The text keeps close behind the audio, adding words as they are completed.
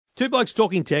Two Blokes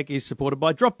Talking Tech is supported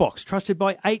by Dropbox, trusted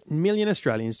by 8 million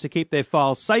Australians to keep their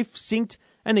files safe, synced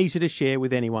and easy to share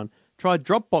with anyone. Try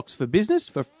Dropbox for Business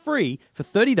for free for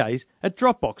 30 days at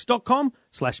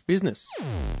dropbox.com/business.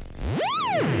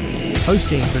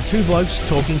 Hosting for Two Blokes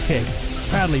Talking Tech,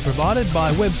 proudly provided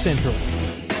by Web Central.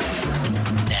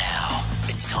 Now,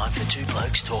 it's time for Two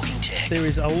Blokes Talking Tech. There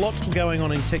is a lot going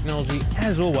on in technology,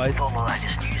 as always. All the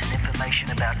latest news and information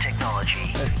about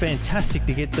technology. It's fantastic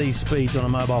to get these speeds on a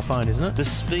mobile phone, isn't it? The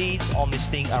speeds on this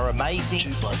thing are amazing.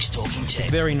 Two Blokes Talking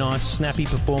Tech. Very nice, snappy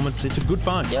performance. It's a good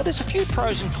phone. Yeah, there's a few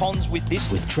pros and cons with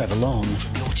this. With Trevor Long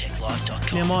from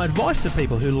YourTechLife.com. Now, my advice to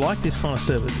people who like this kind of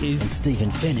service is... And Stephen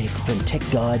Fennick from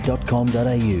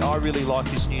TechGuide.com.au. I really like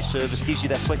this new service. Gives you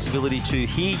that flexibility to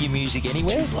hear your music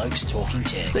anywhere. Two Blokes Talking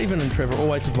Tech. Stephen and Trevor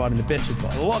always providing the best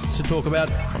advice. Lots to talk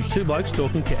about on Two Blokes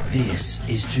Talking Tech. This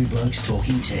is Two Blokes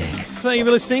Talking Tech. Thank you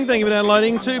for listening. Thank you for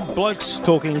downloading Two Blokes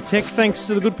Talking Tech. Thanks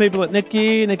to the good people at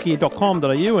Netgear,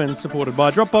 netgear.com.au, and supported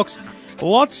by Dropbox.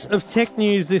 Lots of tech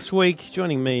news this week.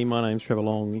 Joining me, my name's Trevor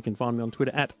Long. You can find me on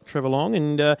Twitter at Trevor Long.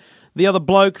 And the other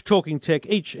bloke talking tech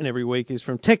each and every week is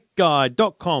from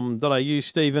techguide.com.au,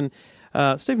 Stephen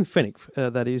Fennick,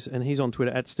 that is, and he's on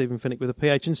Twitter at Stephen Fennick with a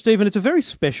PH. And Stephen, it's a very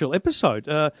special episode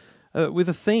with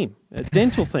a theme, a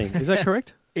dental theme. Is that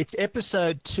correct? It's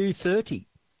episode 230,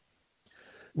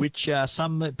 which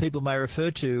some people may refer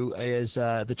to as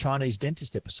the Chinese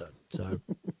dentist episode. So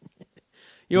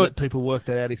let people work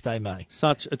that out if they may.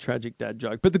 Such a tragic dad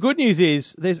joke. But the good news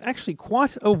is there's actually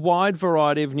quite a wide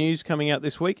variety of news coming out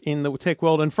this week in the tech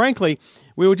world. And frankly,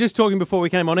 we were just talking before we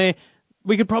came on air,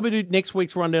 we could probably do next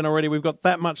week's rundown already. We've got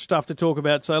that much stuff to talk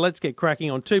about. So let's get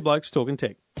cracking on Two Blokes Talking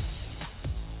Tech.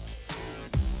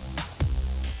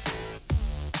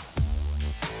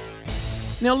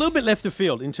 Now, a little bit left of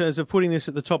field in terms of putting this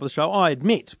at the top of the show, I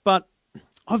admit, but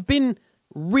I've been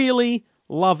really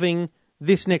loving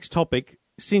this next topic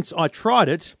since I tried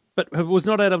it, but was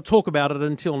not able to talk about it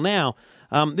until now.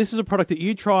 This is a product that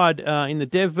you tried in the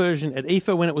dev version at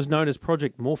IFA when it was known as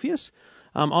Project Morpheus.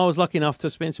 I was lucky enough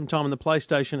to spend some time in the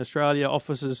PlayStation Australia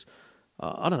offices,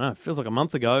 I don't know, it feels like a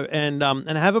month ago, and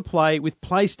have a play with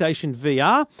PlayStation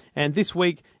VR. And this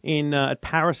week at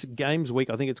Paris Games Week,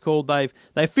 I think it's called, they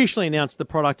officially announced the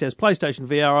product as PlayStation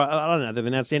VR. I don't know if they've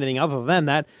announced anything other than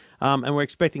that, and we're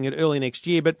expecting it early next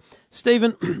year. But,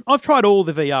 Stephen, I've tried all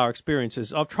the VR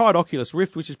experiences. I've tried Oculus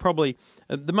Rift, which is probably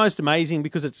the most amazing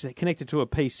because it's connected to a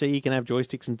PC. You can have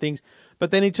joysticks and things. But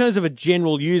then in terms of a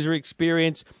general user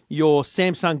experience, your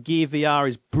Samsung Gear VR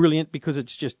is brilliant because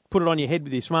it's just put it on your head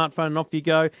with your smartphone and off you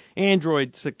go.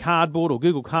 Android's Cardboard or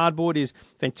Google Cardboard is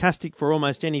fantastic for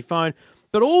almost any phone.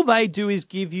 But all they do is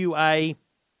give you the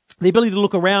ability to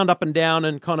look around up and down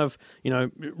and kind of,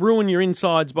 ruin your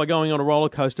insides by going on a roller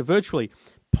coaster virtually.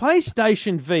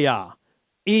 PlayStation VR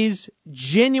is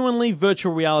genuinely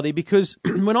virtual reality because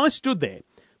when I stood there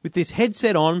with this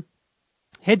headset on,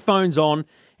 headphones on,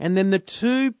 and then the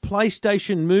two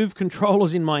PlayStation Move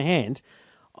controllers in my hand,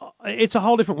 it's a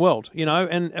whole different world,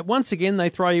 and once again they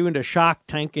throw you into Shark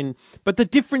Tank, but the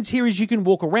difference here is you can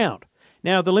walk around.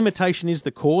 Now, the limitation is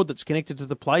the cord that's connected to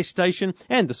the PlayStation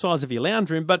and the size of your lounge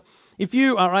room, but if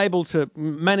you are able to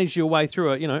manage your way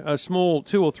through a small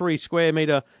 2 or 3 square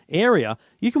meter area,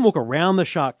 you can walk around the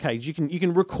shark cage. You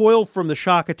can recoil from the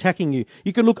shark attacking you.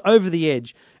 You can look over the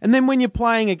edge. And then when you're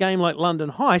playing a game like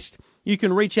London Heist, you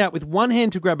can reach out with one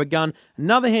hand to grab a gun,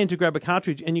 another hand to grab a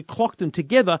cartridge, and you clock them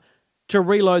together to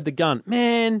reload the gun.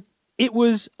 Man, it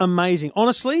was amazing.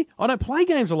 Honestly, I don't play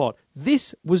games a lot.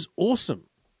 This was awesome.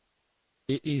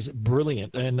 It is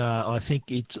brilliant, and I think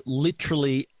it's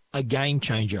literally a game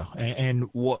changer. And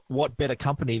what better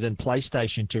company than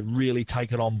PlayStation to really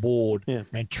take it on board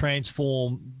and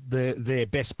transform their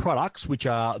best products, which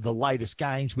are the latest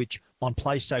games, which on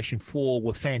PlayStation 4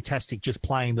 were fantastic just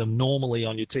playing them normally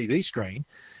on your TV screen.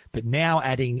 But now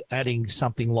adding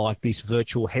something like this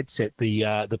virtual headset, the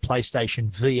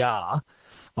PlayStation VR,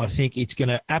 I think it's going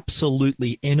to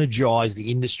absolutely energize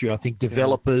the industry. I think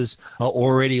developers are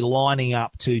already lining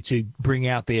up to bring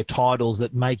out their titles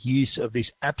that make use of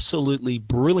this absolutely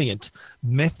brilliant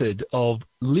method of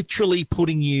literally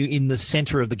putting you in the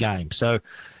center of the game. So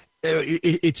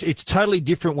it's totally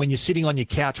different when you're sitting on your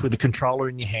couch with a controller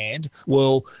in your hand.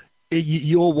 Well,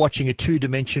 you're watching a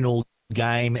two-dimensional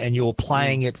game and you're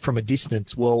playing it from a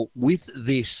distance. Well, with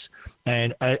this,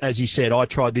 and as you said, I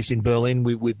tried this in Berlin.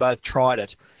 We both tried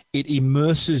it. It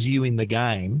immerses you in the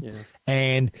game,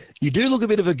 and you do look a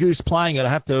bit of a goose playing it. I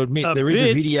have to admit, there is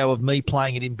a video of me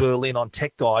playing it in Berlin on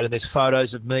Tech Guide, and there's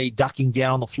photos of me ducking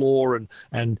down on the floor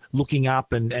and looking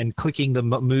up and clicking the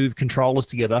Move controllers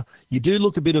together. You do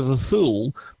look a bit of a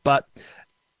fool, but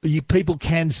people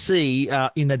can see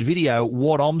in that video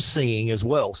what I'm seeing as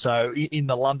well. So in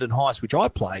the London Heist, which I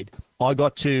played, I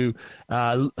got to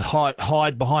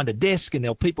hide behind a desk, and there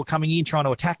were people coming in trying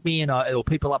to attack me, and there were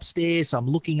people upstairs. So I'm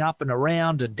looking up and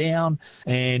around and down,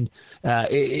 and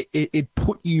it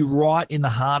put you right in the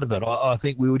heart of it. I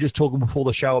think we were just talking before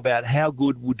the show about how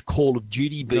good would Call of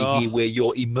Duty be here, where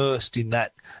you're immersed in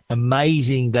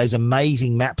those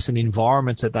amazing maps and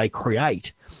environments that they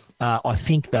create. I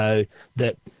think, though,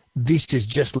 that this is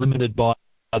just limited by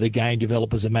the game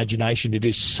developer's imagination. It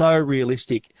is so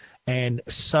realistic and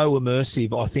so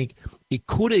immersive. I think it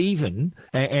could even,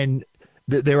 and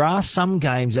there are some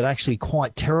games that are actually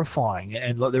quite terrifying,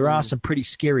 and there are some pretty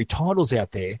scary titles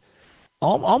out there.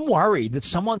 I'm worried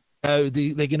that they're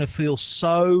going to feel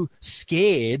so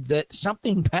scared that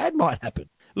something bad might happen.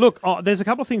 Look, there's a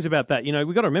couple of things about that. You know,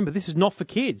 we've got to remember, this is not for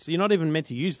kids. You're not even meant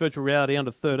to use virtual reality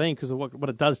under 13 because of what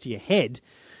it does to your head.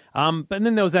 But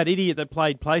then there was that idiot that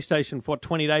played PlayStation for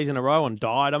 20 days in a row and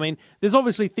died. I mean, there's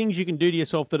obviously things you can do to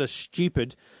yourself that are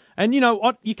stupid. And you know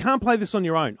what? You can't play this on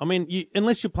your own. I mean,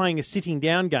 unless you're playing a sitting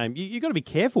down game, you've got to be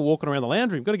careful walking around the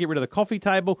lounge room. You've got to get rid of the coffee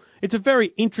table. It's a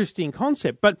very interesting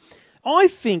concept. But I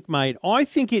think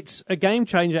it's a game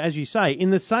changer, as you say, in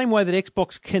the same way that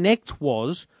Xbox Kinect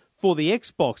was for the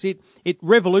Xbox. It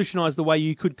revolutionized the way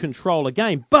you could control a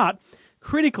game. But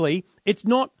critically, it's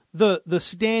not the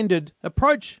standard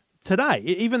approach today.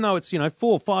 Even though it's 4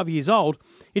 or 5 years old,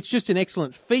 it's just an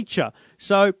excellent feature.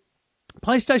 So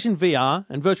PlayStation VR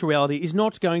and virtual reality is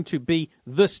not going to be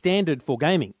the standard for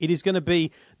gaming. It is going to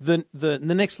be the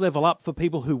next level up for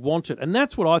people who want it. And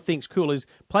that's what I think's cool, is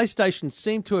PlayStation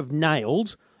seem to have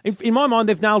nailed, in my mind,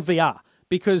 they've nailed VR,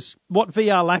 because what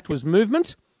VR lacked was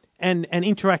movement and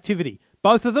interactivity.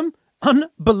 Both of them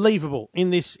unbelievable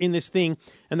in this thing,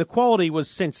 and the quality was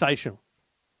sensational.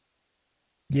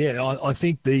 Yeah, I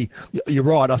think you're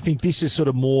right. I think this is sort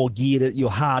of more geared at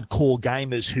your hardcore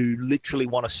gamers who literally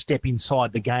want to step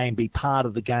inside the game, be part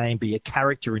of the game, be a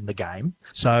character in the game.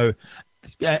 So,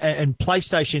 and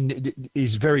PlayStation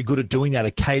is very good at doing that,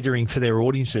 at catering for their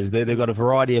audiences. They've got a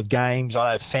variety of games.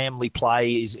 I know family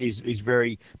play is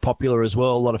very popular as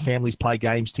well. A lot of families play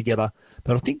games together.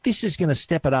 But I think this is going to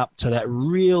step it up to that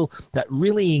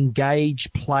really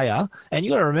engaged player. And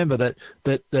you got to remember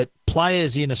that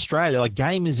players in Australia, like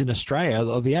gamers in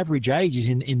Australia, the average age is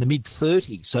in the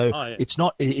mid-30s. So it's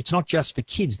not just for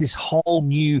kids. This whole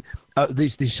new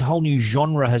this whole new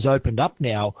genre has opened up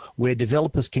now, where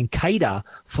developers can cater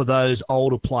for those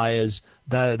older players,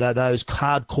 those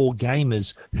hardcore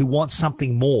gamers who want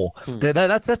something more.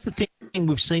 That's the thing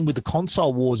we've seen with the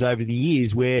console wars over the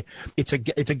years, where it's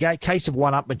a case of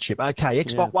one-upmanship. Okay,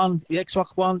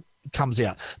 Xbox One comes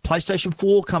out, PlayStation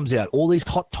 4 comes out, all these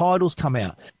hot titles come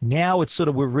out. Now it's sort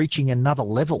of, we're reaching another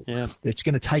level. Yeah. It's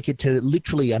going to take it to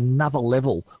literally another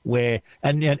level where,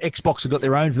 and Xbox have got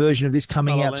their own version of this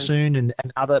coming out soon, and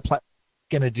other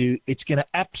it's going to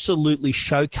absolutely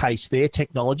showcase their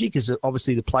technology, because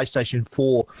obviously the PlayStation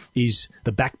 4 is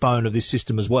the backbone of this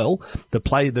system as well.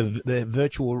 The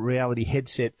virtual reality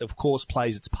headset, of course,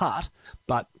 plays its part,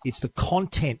 but it's the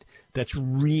content that's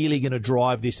really going to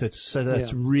drive this.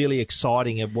 That's really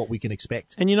exciting of what we can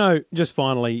expect. And just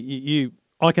finally,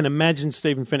 I can imagine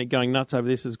Stephen Fenech going nuts over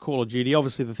this as Call of Duty.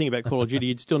 Obviously, the thing about Call of Duty,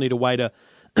 you'd still need a way to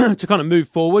kind of move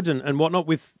forward and whatnot.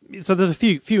 So there's a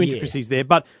few intricacies there.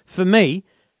 But for me,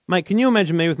 mate, can you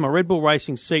imagine me with my Red Bull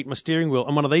Racing seat, my steering wheel,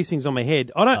 and one of these things on my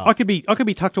head? I could be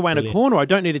tucked away in a corner. I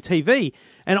don't need a TV,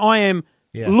 and I am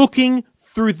looking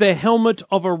through the helmet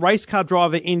of a race car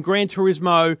driver in Gran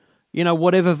Turismo,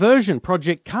 whatever version,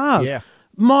 Project Cars. Yeah.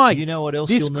 Mike, you know what else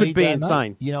this you'll could need, be though,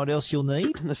 insane. Mate? You know what else you'll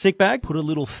need? A sick bag? Put a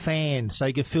little fan so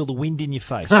you can feel the wind in your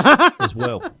face as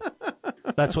well.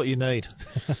 That's what you need.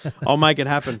 I'll make it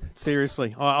happen.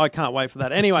 Seriously. I can't wait for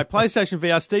that. Anyway, PlayStation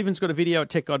VR. Stephen's got a video at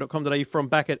techguide.com.au from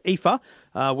back at IFA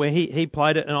where he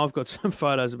played it, and I've got some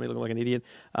photos of me looking like an idiot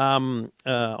on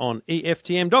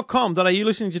EFTM.com.au,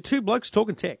 listening to Two Blokes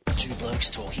Talking Tech. Two Blokes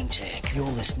Talking Tech. You're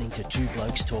listening to Two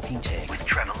Blokes Talking Tech with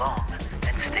Trevor Long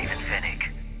and Stephen Fenech.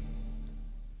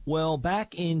 Well,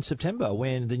 back in September,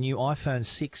 when the new iPhone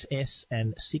 6S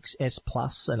and 6S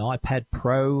Plus and iPad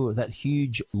Pro, that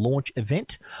huge launch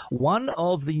event, one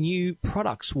of the new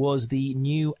products was the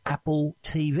new Apple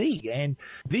TV. And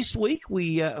this week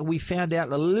we found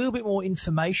out a little bit more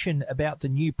information about the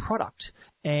new product.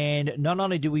 And not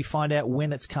only do we find out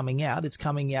when it's coming out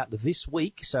this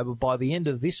week. So by the end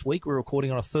of this week, we're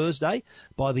recording on a Thursday.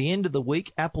 By the end of the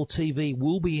week, Apple TV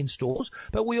will be in stores.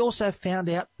 But we also found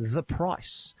out the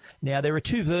price. Now, there are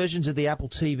two versions of the Apple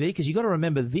TV, because you've got to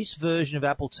remember this version of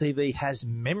Apple TV has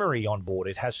memory on board.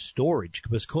 It has storage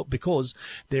because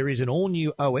there is an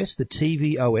all-new OS, the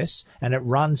TV OS, and it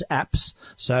runs apps.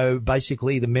 So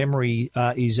basically, the memory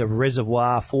is a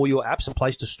reservoir for your apps, a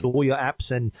place to store your apps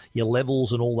and your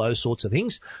levels and all those sorts of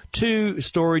things. Two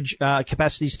storage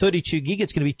capacities, 32 gig.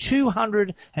 It's going to be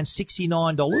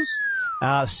 $269.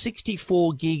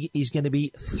 64 gig is going to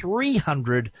be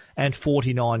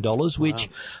 $349, which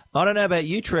I don't know about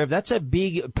you, Trev. That's a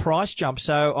big price jump.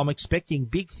 So I'm expecting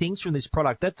big things from this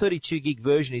product. That 32 gig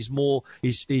version is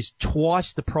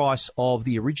twice the price of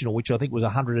the original, which I think was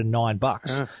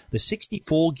 $109. The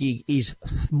 64 gig is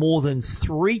more than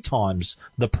 3 times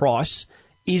the price.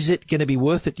 Is it going to be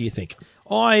worth it, do you think?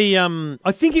 I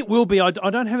think it will be. I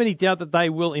don't have any doubt that they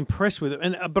will impress with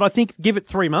it. But I think give it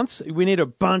 3 months. We need a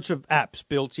bunch of apps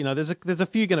built. You know, there's a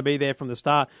few going to be there from the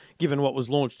start, given what was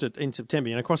launched in September.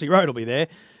 You know, Crossy Road will be there.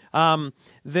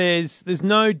 There's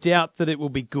no doubt that it will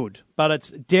be good, but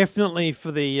it's definitely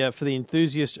for the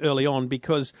enthusiast early on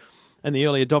and the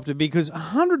early adopter, because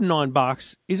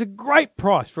 $109 is a great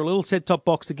price for a little set-top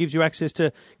box that gives you access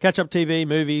to catch-up TV,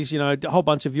 movies, you know, a whole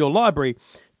bunch of your library.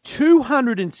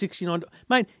 $269,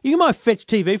 mate. You can buy a Fetch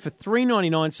TV for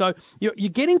 $399, so you're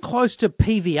getting close to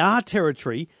PVR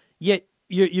territory. Yet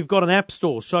you've got an app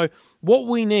store. So what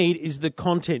we need is the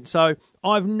content. So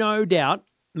I've no doubt,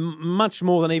 much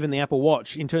more than even the Apple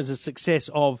Watch, in terms of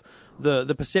success of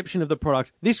the perception of the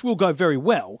product, this will go very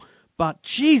well. But,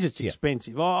 geez, it's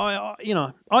expensive. I knew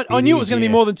it was going to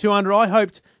be more than $200. I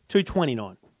hoped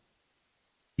 $229.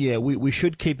 Yeah, we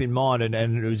should keep in mind, and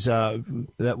it was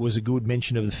that was a good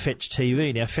mention of the Fetch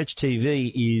TV. Now, Fetch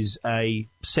TV is a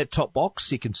set-top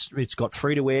box. It's got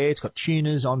free-to-air. It's got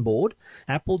tuners on board.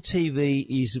 Apple TV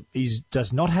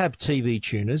does not have TV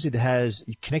tuners. It has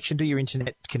connection to your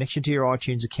internet, connection to your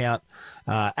iTunes account,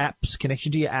 apps,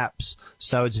 connection to your apps.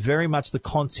 So it's very much the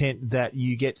content that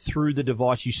you get through the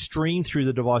device. You stream through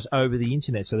the device over the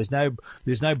internet. So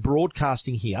there's no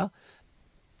broadcasting here.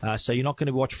 So you're not going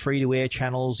to watch free-to-air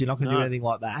channels. You're not going to do anything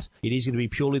like that. It is going to be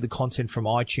purely the content from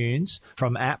iTunes,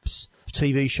 from apps,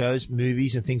 TV shows,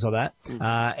 movies, and things like that.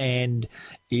 And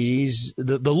is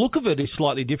the look of it is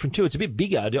slightly different too. It's a bit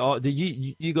bigger.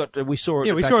 We saw it.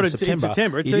 Yeah, we saw it in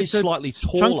September. It is slightly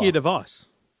taller. Chunkier device.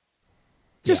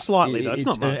 Just slightly, though. It's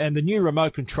not much. And the new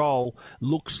remote control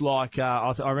looks like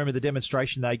I remember the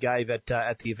demonstration they gave at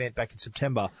the event back in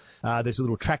September. There's a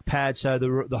little trackpad, so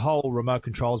the whole remote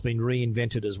control has been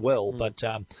reinvented as well. But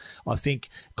I think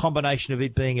combination of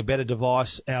it being a better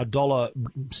device, our dollar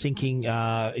sinking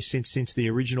since the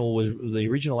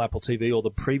original Apple TV, or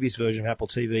the previous version of Apple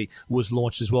TV was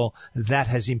launched as well, that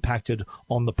has impacted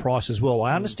on the price as well.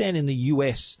 I understand in the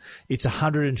US it's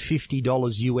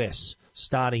 $150 US.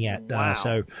 Starting at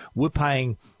so we're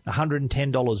paying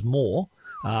 $110 more,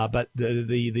 but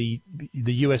the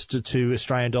US to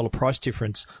Australian dollar price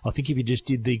difference, I think if you just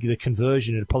did the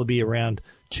conversion, it'd probably be around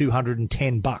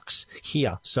 $210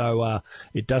 here. So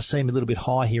it does seem a little bit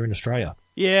high here in Australia.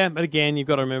 Yeah, but again, you've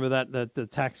got to remember that the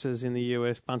taxes in the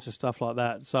US, bunch of stuff like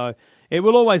that. So it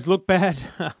will always look bad,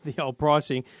 the old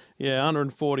pricing. Yeah,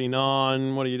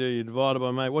 149. What do? You divide it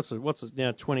by, mate? What's it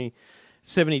now?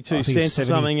 72 cents or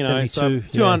something, you know, so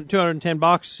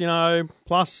 $210, you know,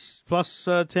 plus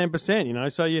 10%, you know,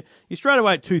 so you're straight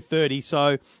away at $230,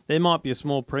 so there might be a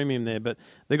small premium there, but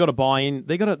they've got to buy in,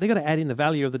 they got to add in the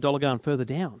value of the dollar going further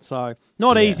down, so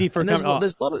not easy for a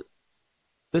company.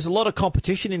 There's a lot of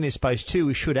competition in this space too.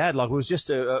 We should add, like it was just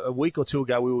a week or two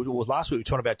ago. Last week we were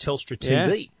talking about Telstra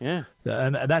TV. Yeah.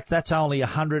 And that's only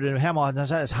 $100 and how much?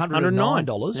 That's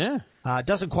 $109. Yeah. It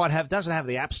doesn't have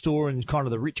the App Store and kind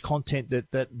of the rich content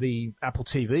that the Apple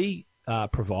TV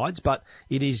provides, but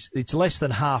it's less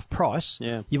than half price.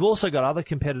 Yeah. You've also got other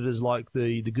competitors like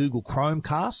the Google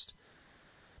Chromecast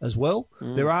as well.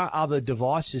 There are other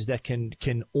devices that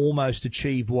can almost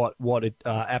achieve what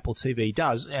Apple TV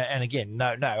does. And again,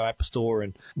 no App Store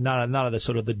and none of the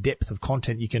sort of the depth of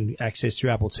content you can access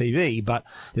through Apple TV. But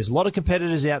there's a lot of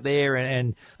competitors out there,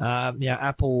 and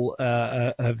Apple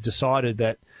have decided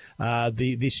that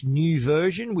this new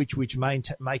version, which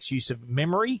makes use of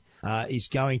memory, is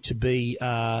going to be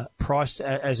priced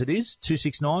as it is,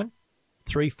 $269.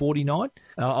 $349.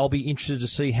 I'll be interested to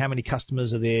see how many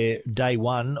customers are there day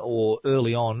one or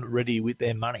early on ready with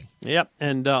their money. Yep,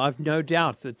 and I've no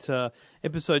doubt that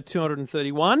episode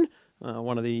 231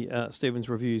 one of the Stevens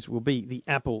reviews will be the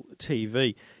Apple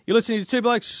TV. You're listening to Two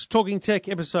Blokes Talking Tech,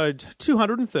 episode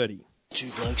 230. Two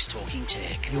Blokes Talking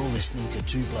Tech. You're listening to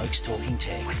Two Blokes Talking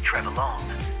Tech. With Trevor Long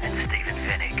and Stephen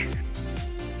Fennick.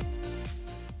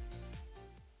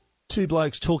 Two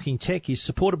Blokes Talking Tech is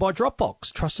supported by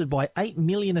Dropbox, trusted by 8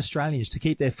 million Australians to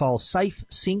keep their files safe,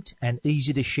 synced and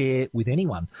easy to share with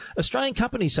anyone. Australian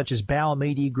companies such as Bauer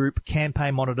Media Group,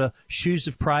 Campaign Monitor, Shoes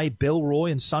of Prey,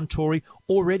 Bellroy and Suntory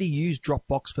already use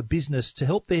Dropbox for Business to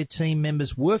help their team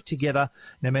members work together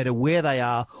no matter where they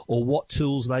are or what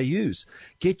tools they use.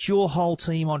 Get your whole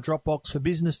team on Dropbox for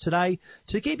Business today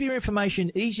to keep your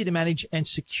information easy to manage and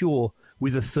secure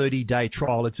with a 30-day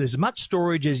trial. It's as much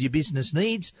storage as your business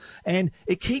needs, and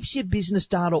it keeps your business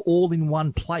data all in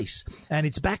one place. And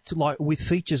it's backed with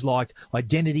features like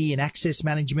identity and access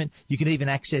management. You can even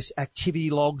access activity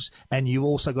logs, and you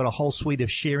also got a whole suite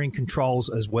of sharing controls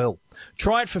as well.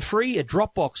 Try it for free at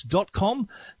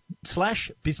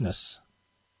dropbox.com/business.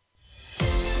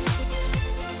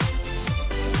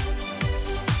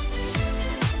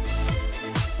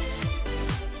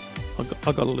 I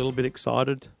got a little bit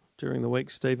excited during the week,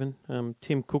 Stephen.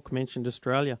 Tim Cook mentioned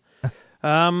Australia,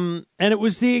 and it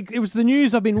was the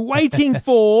news I've been waiting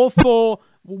for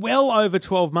well over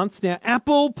 12 months now.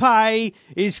 Apple Pay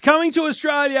is coming to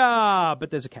Australia, but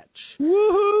there's a catch.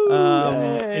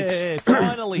 Woohoo!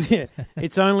 Finally, yeah,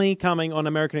 it's only coming on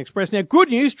American Express. Now, good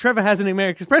news: Trevor has an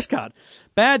American Express card.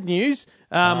 Bad news: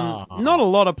 not a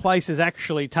lot of places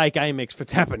actually take Amex for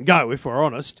tap and go. If we're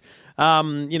honest,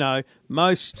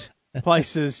 most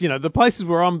places, the places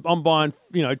where I'm buying,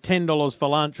 $10 for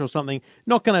lunch or something,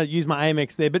 not going to use my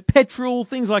Amex there, but petrol,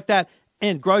 things like that,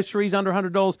 and groceries under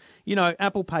 $100,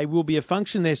 Apple Pay will be a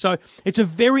function there. So it's a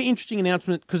very interesting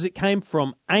announcement because it came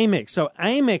from Amex. So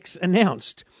Amex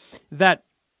announced that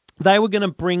they were going to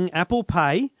bring Apple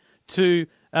Pay to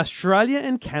Australia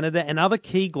and Canada and other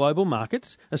key global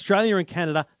markets, Australia and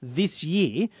Canada this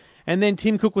year. And then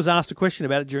Tim Cook was asked a question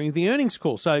about it during the earnings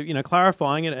call. So,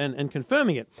 clarifying it and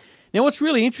confirming it. Now, what's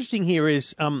really interesting here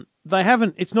is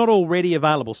it's not already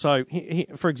available. So,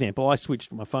 for example, I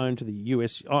switched my phone to the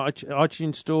US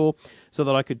iTunes store so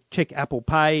that I could check Apple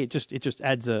Pay. It just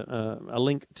adds a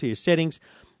link to your settings.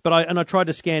 But I tried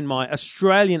to scan my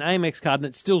Australian Amex card and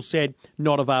it still said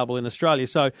not available in Australia.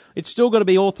 So it's still got to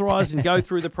be authorised and go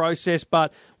through the process.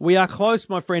 But we are close,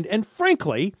 my friend. And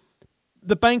frankly,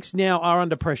 the banks now are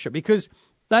under pressure because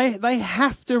they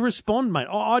have to respond, mate.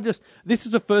 This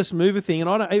is a first mover thing, and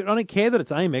I don't care that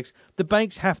it's Amex. The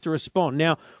banks have to respond.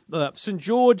 Now, St.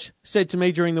 George said to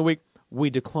me during the week, we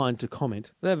declined to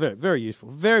comment. They're very, very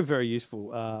useful, very, very useful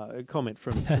comment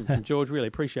from George. Really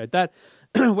appreciate that.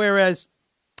 Whereas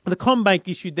the CommBank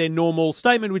issued their normal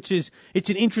statement, which is it's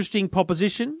an interesting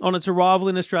proposition. On its arrival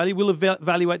in Australia, we'll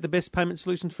evaluate the best payment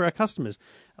solutions for our customers.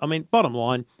 I mean, bottom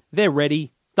line, they're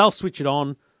ready. They'll switch it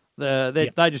on. They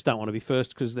just don't want to be first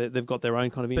because they've got their own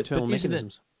kind of internal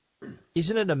mechanisms.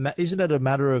 Isn't it a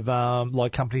matter of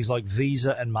like companies like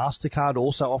Visa and MasterCard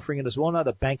also offering it as well? No,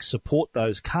 the banks support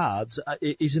those cards.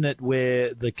 Isn't it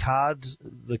where the card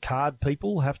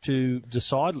people have to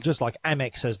decide, just like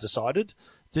Amex has decided?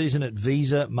 Isn't it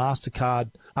Visa,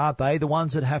 MasterCard? Aren't they the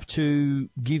ones that have to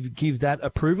give that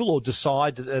approval or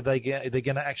decide that they're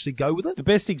going to actually go with it? The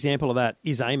best example of that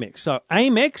is Amex. So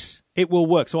Amex, it will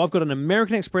work. So I've got an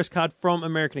American Express card from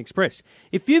American Express.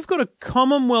 If you've got a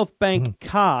Commonwealth Bank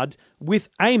card with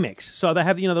Amex, so they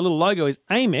have, the little logo is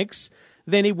Amex,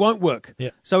 then it won't work. Yeah.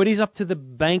 So it is up to the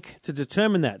bank to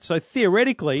determine that. So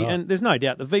theoretically, and there's no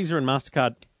doubt, the Visa and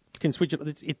MasterCard can switch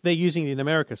it. They're using it in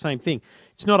America, same thing.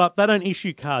 It's not up. They don't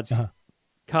issue cards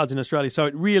in Australia, so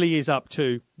it really is up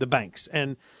to the banks.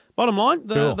 And bottom line,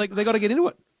 they got to get into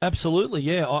it. Absolutely,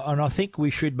 yeah, and I think we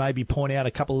should maybe point out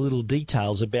a couple of little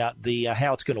details about the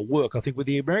how it's going to work. I think with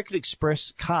the American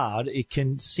Express card, it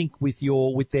can sync with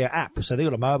their app. So they've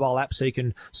got a mobile app, so you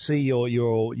can see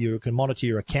you can monitor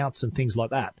your accounts and things like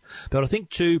that. But I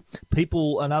think too,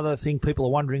 another thing people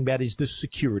are wondering about is the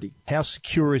security. How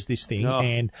secure is this thing?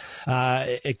 And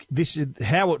this is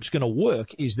how it's going to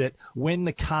work. Is that when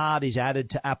the card is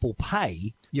added to Apple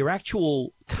Pay, your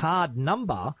actual card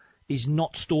number is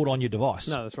not stored on your device.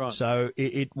 No, that's right. So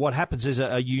what happens is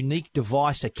a unique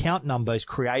device account number is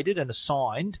created and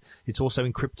assigned. It's also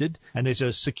encrypted, and there's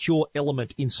a secure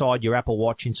element inside your Apple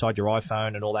Watch, inside your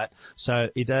iPhone and all that. So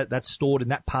that's stored in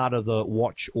that part of the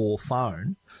watch or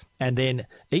phone. And then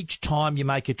each time you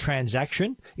make a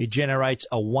transaction, it generates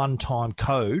a one-time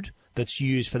code that's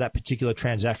used for that particular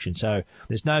transaction. So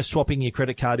there's no swapping your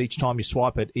credit card each time you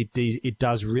swipe it. It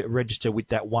does register with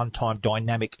that one-time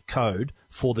dynamic code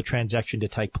for the transaction to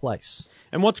take place.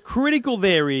 And what's critical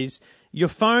there is your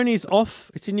phone is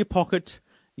off, it's in your pocket.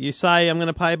 You say, I'm going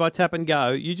to pay by tap and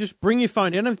go. You just bring your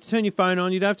phone. You don't have to turn your phone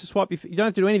on. You don't have to swipe. You don't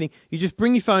have to do anything. You just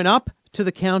bring your phone up to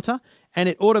the counter and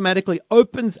it automatically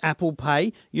opens Apple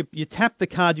Pay. You tap the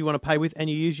card you want to pay with and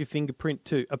you use your fingerprint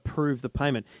to approve the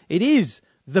payment. It is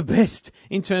the best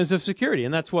in terms of security,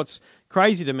 and that's what's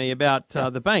crazy to me about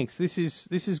the banks. This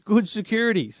is good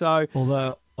security. So,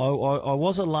 although I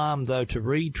was alarmed though to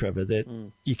read, Trevor,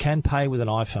 that you can pay with an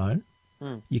iPhone,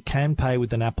 you can pay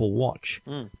with an Apple Watch,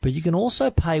 but you can also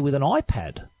pay with an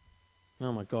iPad.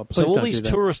 Oh my God! So Please all don't these do that.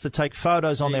 tourists that take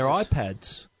photos on their Jesus.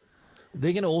 iPads,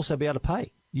 they're going to also be able to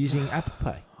pay using Apple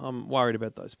Pay. I'm worried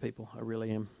about those people. I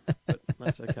really am. But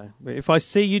that's okay. If I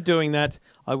see you doing that,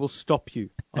 I will stop you.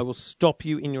 I will stop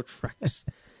you in your tracks.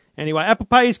 Anyway, Apple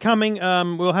Pay is coming.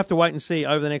 We'll have to wait and see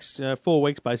over the next 4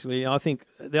 weeks, basically. I think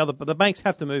the banks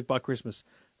have to move by Christmas.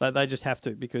 They just have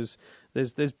to, because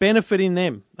there's benefit in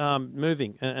them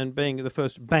moving and being the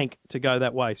first bank to go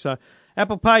that way. So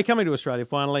Apple Pay coming to Australia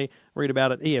finally. Read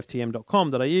about it at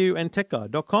EFTM.com.au and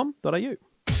techguide.com.au.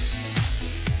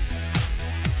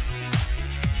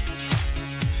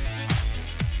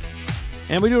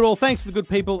 And we do it all thanks to the good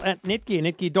people at Netgear,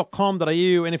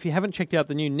 netgear.com.au. And if you haven't checked out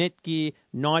the new Netgear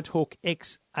Nighthawk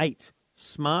X8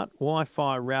 smart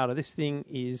Wi-Fi router, this thing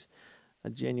is a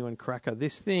genuine cracker.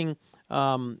 This thing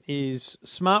is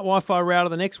smart Wi-Fi router,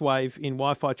 the next wave in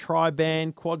Wi-Fi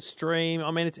tri-band, quad stream.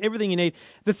 I mean, it's everything you need.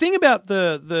 The thing about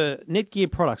the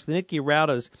Netgear products, the Netgear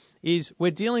routers, is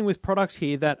we're dealing with products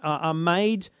here that are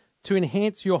made to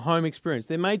enhance your home experience.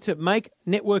 They're made to make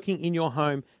networking in your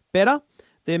home better.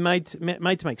 They're made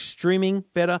to make streaming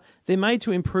better. They're made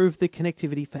to improve the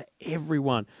connectivity for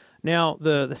everyone. Now,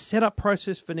 the setup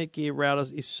process for Netgear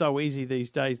routers is so easy these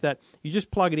days that you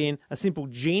just plug it in. A simple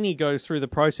genie goes through the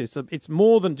process. It's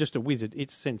more than just a wizard.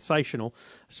 It's sensational.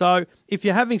 So if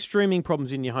you're having streaming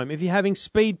problems in your home, if you're having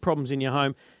speed problems in your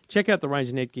home, check out the range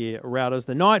of Netgear routers.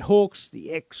 The Nighthawks, the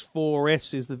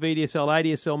X4S is the VDSL,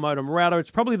 ADSL modem router.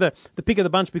 It's probably the pick of the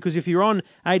bunch, because if you're on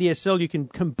ADSL, you can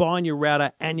combine your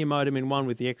router and your modem in one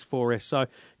with the X4S. So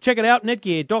check it out,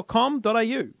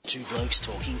 netgear.com.au. Two Blokes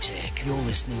Talking Tech. You're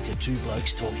listening to Two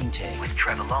Blokes Talking Tech. With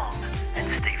Trevor Long and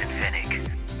Stephen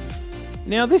Fennick.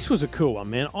 Now, this was a cool one,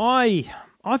 man.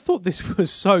 I thought this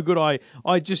was so good,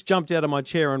 I just jumped out of my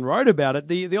chair and wrote about it.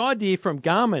 The idea from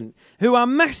Garmin, who are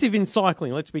massive in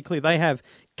cycling, let's be clear. They have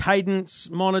cadence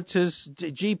monitors,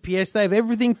 GPS, they have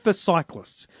everything for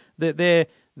cyclists. Their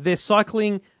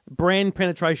cycling brand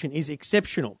penetration is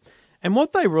exceptional. And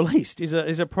what they released is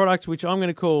a product which I'm going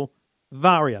to call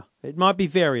Varia. It might be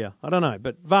Varia, I don't know,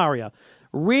 but Varia.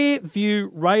 Rear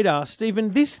view radar. Stephen,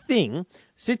 this thing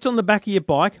sits on the back of your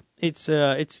bike. It's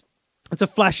a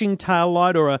flashing tail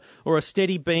light or a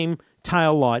steady beam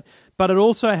tail light, but it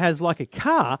also has, like a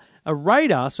car, a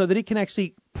radar so that it can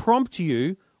actually prompt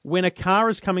you when a car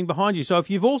is coming behind you. So if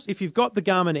you've got the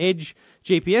Garmin Edge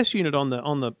GPS unit on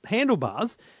the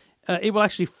handlebars, it will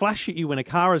actually flash at you when a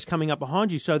car is coming up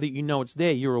behind you so that you know it's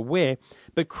there, you're aware.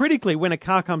 But critically, when a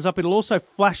car comes up, it'll also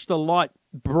flash the light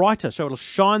brighter, so it'll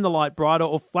shine the light brighter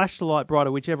or flash the light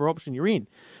brighter, whichever option you're in.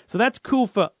 So that's cool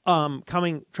for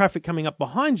traffic coming up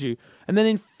behind you. And then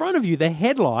in front of you, the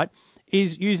headlight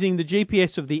is using the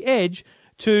GPS of the Edge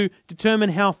to determine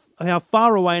how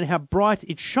far away and how bright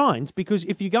it shines, because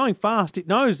if you're going fast, it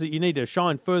knows that you need to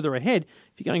shine further ahead.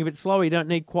 If you're going a bit slower, you don't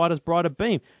need quite as bright a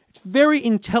beam. It's very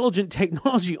intelligent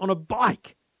technology on a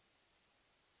bike.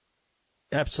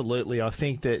 Absolutely. I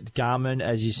think that Garmin,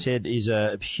 as you said, is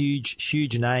a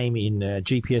huge name in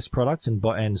GPS products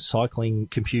and cycling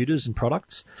computers and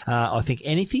products. I think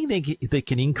anything that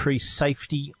can increase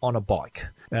safety on a bike,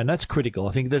 and that's critical.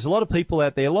 I think there's a lot of people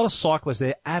out there, a lot of cyclists,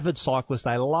 they're avid cyclists,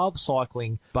 they love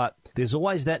cycling, but there's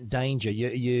always that danger.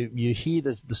 You hear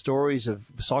the stories of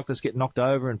cyclists get knocked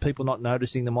over and people not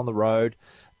noticing them on the road.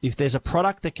 If there's a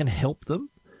product that can help them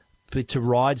to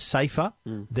ride safer,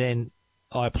 then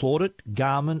I applaud it.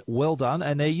 Garmin, well done.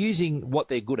 And they're using what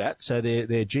they're good at. So their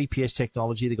GPS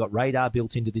technology, they've got radar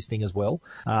built into this thing as well.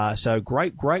 So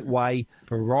great way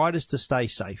for riders to stay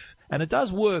safe. And it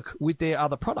does work with their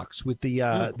other products, with the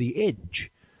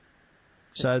Edge.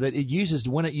 So that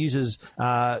when it uses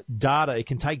data, it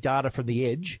can take data from the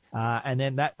Edge, and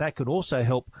then that could also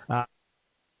help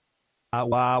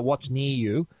what's near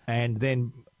you, and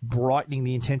then brightening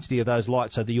the intensity of those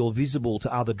lights so that you're visible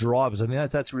to other drivers. I mean,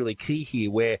 that's really key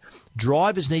here, where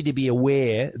drivers need to be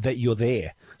aware that you're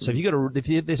there. So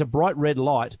if there's a bright red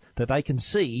light that they can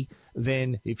see,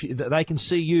 then if they can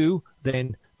see you,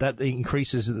 then that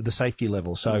increases the safety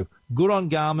level. So good on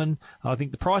Garmin. I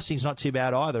think the pricing's not too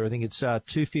bad either. I think it's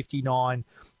 $259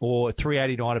 or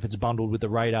 $389 if it's bundled with the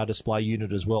radar display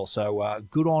unit as well. So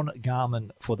good on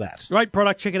Garmin for that. Great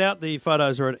product. Check it out. The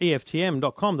photos are at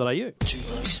eftm.com.au. Two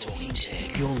Blokes Talking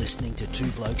Tech. You're listening to Two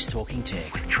Blokes Talking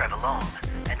Tech. With Trevor Long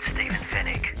and Stephen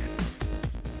Fennick.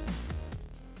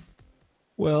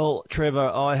 Well, Trevor,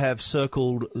 I have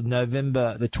circled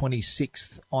November the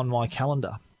 26th on my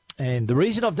calendar. And the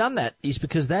reason I've done that is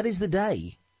because that is the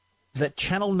day that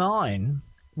Channel 9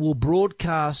 will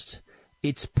broadcast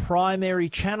its primary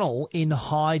channel in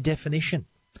high definition.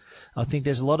 I think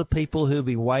there's a lot of people who've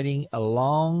been waiting a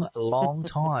long, long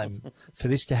time for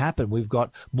this to happen. We've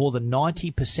got more than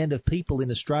 90% of people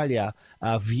in Australia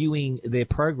viewing their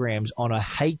programs on a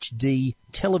HD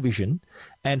television.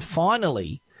 And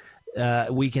finally,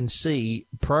 we can see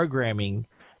programming,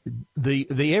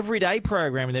 the everyday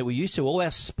programming that we're used to, all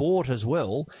our sport as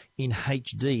well, in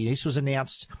HD. This was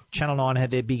announced. Channel 9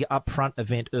 had their big upfront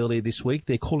event earlier this week.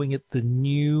 They're calling it the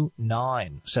new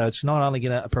 9. So it's not only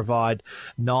going to provide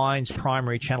 9's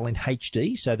primary channel in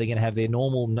HD, so they're going to have their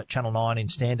normal Channel 9 in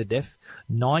standard def.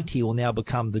 90 will now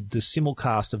become the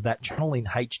simulcast of that channel in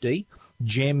HD.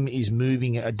 Gem is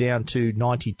moving down to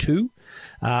 92.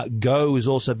 Go is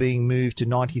also being moved to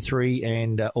 93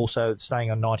 and also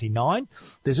staying on 99.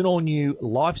 There's an all-new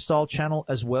lifestyle channel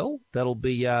as well. That'll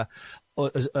be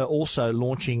also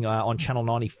launching on Channel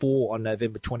 94 on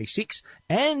November 26.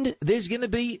 And there's going to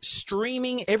be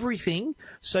streaming everything,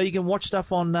 so you can watch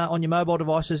stuff on your mobile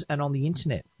devices and on the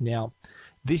internet. Now,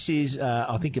 this is,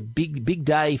 I think, a big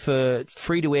day for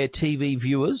free-to-air TV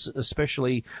viewers,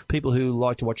 especially people who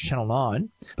like to watch Channel 9.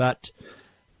 But,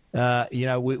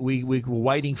 we're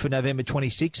waiting for November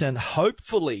 26, and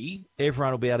hopefully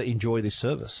everyone will be able to enjoy this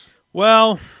service.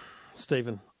 Well,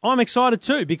 Stephen, I'm excited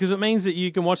too, because it means that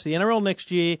you can watch the NRL next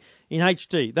year in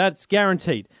HD. That's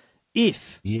guaranteed.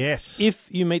 If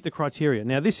you meet the criteria.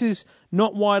 Now, this is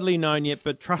not widely known yet,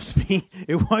 but trust me,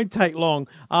 it won't take long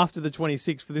after the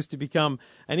 26th for this to become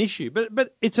an issue.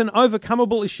 But it's an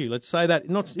overcomable issue. Let's say that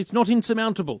it's not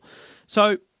insurmountable.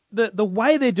 So the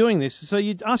way they're doing this, so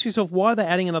you'd ask yourself, why are they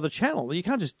adding another channel? You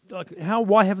can't just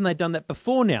why haven't they done that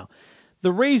before now?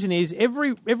 The reason is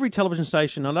every television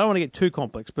station, I don't want to get too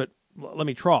complex, but let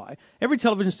me try. Every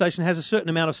television station has a certain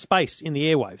amount of space in the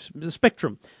airwaves, the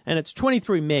spectrum, and it's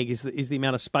 23 meg is the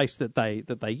amount of space that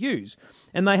they use,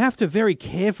 and they have to very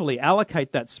carefully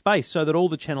allocate that space so that all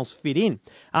the channels fit in.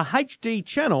 A HD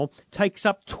channel takes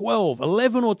up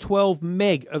 11 or 12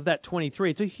 meg of that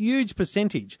 23. It's a huge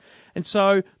percentage, and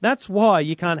so that's why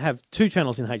you can't have two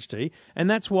channels in HD, and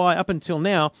that's why up until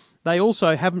now they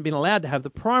also haven't been allowed to have the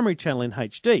primary channel in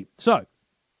HD. So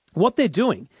what they're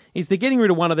doing is they're getting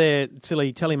rid of one of their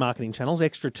silly telemarketing channels,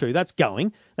 Extra 2. That's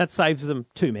going. That saves them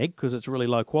 2 meg because it's really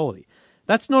low quality.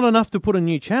 That's not enough to put a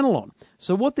new channel on.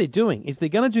 So what they're doing is they're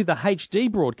going to do the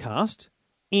HD broadcast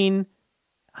in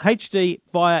HD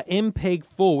via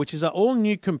MPEG-4, which is an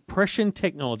all-new compression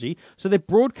technology. So they're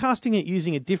broadcasting it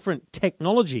using a different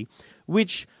technology,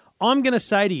 which I'm going to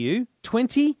say to you,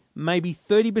 20, maybe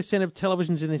 30% of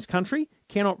televisions in this country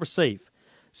cannot receive.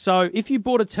 So if you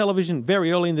bought a television very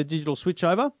early in the digital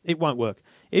switchover, it won't work.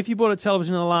 If you bought a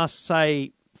television in the last,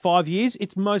 say, 5 years,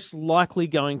 it's most likely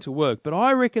going to work. But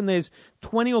I reckon there's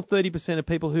 20 or 30% of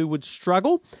people who would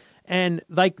struggle, and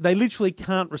they literally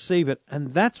can't receive it.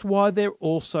 And that's why they're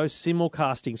also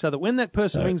simulcasting, so that when that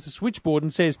person rings the switchboard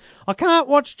and says, I can't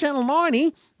watch Channel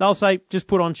 90, they'll say, just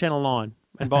put on Channel 9.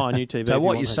 And buy a new TV. So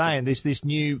what you're saying, this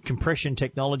new compression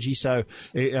technology, so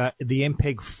the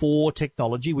MPEG-4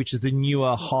 technology, which is the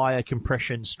newer, higher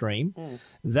compression stream,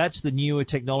 that's the newer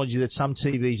technology that some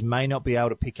TVs may not be able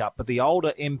to pick up. But the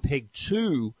older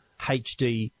MPEG-2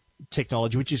 HD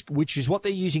technology, which is what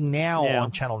they're using now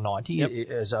on Channel 90,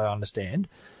 as I understand,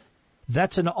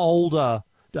 that's an older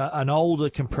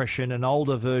compression, an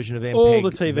older version of MPEG. All the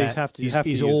TVs have to use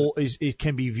it. It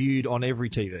can be viewed on every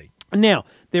TV. Now,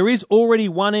 there is already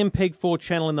one MPEG-4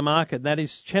 channel in the market. That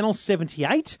is Channel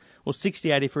 78, or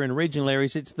 68 if you're in regional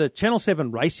areas. It's the Channel 7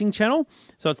 Racing channel.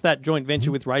 So it's that joint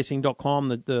venture with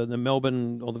Racing.com, the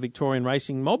Melbourne or the Victorian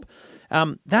racing mob.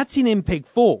 That's in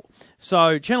MPEG-4.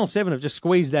 So Channel 7 have just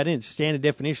squeezed that in. It's standard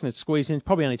definition. It's squeezed in. It's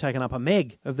probably only taken up a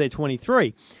meg of their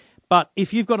 23. But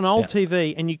if you've got an old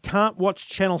TV and you can't watch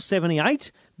Channel 78,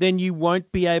 then you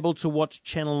won't be able to watch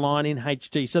Channel 9 in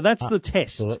HD. So that's the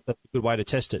test. Well, that's a good way to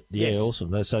test it. Yeah, yes.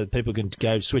 Awesome. So people can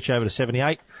go switch over to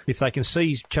 78. If they can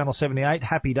see Channel 78,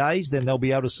 happy days, then they'll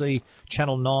be able to see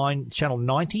Channel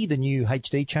 90, the new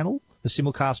HD channel, the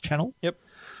simulcast channel. Yep.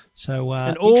 So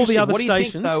and all the other what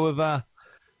stations. Do you think, though, of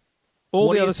All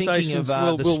what the are you other thinking stations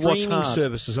of the will watch streaming hard.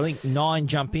 services? I think 9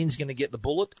 Jump In's going to get the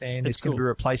bullet, and it's going to be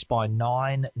replaced by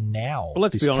 9 Now. Well,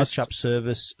 let's be honest. Catch-up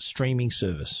service, streaming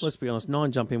service. Let's be honest,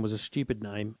 9 Jump In was a stupid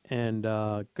name, and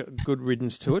good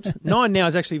riddance to it. 9 Now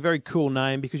is actually a very cool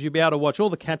name because you'll be able to watch all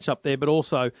the catch-up there, but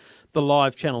also the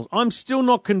live channels. I'm still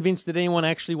not convinced that anyone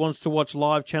actually wants to watch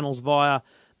live channels via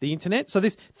the internet. So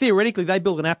this, theoretically, they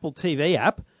build an Apple TV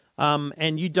app,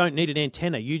 and you don't need an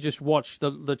antenna. You just watch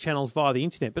the channels via the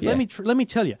internet. But let me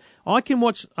tell you, I can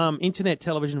watch internet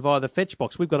television via the Fetch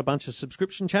Box. We've got a bunch of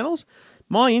subscription channels.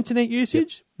 My internet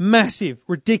usage, massive,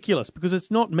 ridiculous, because it's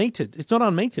not metered. It's not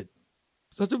unmetered.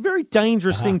 So it's a very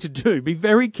dangerous thing to do. Be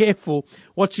very careful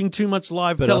watching too much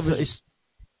live television.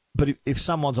 But if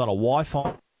someone's on a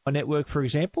Wi-Fi network, for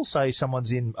example, say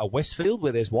someone's in a Westfield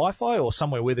where there's Wi-Fi or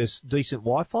somewhere where there's decent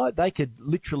Wi-Fi, they could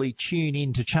literally tune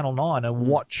in to Channel 9 and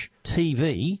watch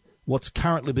TV, what's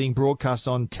currently being broadcast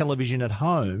on television at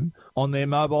home, on their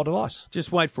mobile device.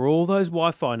 Just wait for all those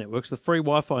Wi-Fi networks, the free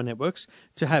Wi-Fi networks,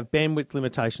 to have bandwidth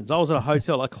limitations. I was at a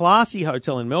hotel, a classy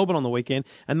hotel in Melbourne on the weekend,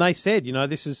 and they said,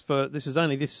 this is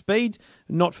only this speed,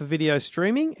 not for video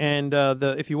streaming, and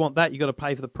if you want that, you got to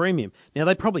pay for the premium. Now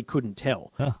they probably couldn't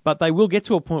tell, but they will get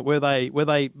to a point where they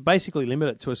basically limit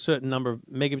it to a certain number of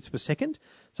megabits per second.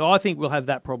 So I think we'll have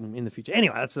that problem in the future.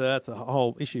 Anyway, that's a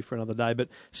whole issue for another day. But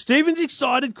Stephen's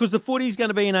excited because the footy's going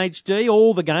to be in HD,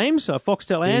 all the games,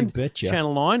 Foxtel and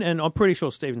Channel 9, and I'm pretty sure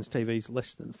Stephen's TV's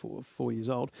less than 4 years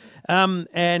old. They're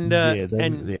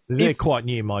quite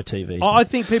near my TV. I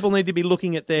think people need to be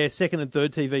looking at their second and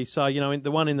third TV. So,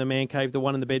 the one in the man cave, the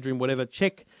one in the bedroom, whatever,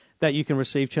 check that you can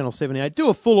receive Channel 78. Do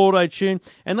a full auto tune,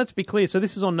 and let's be clear. So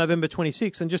this is on November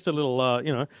 26th, and just a little,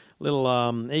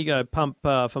 ego pump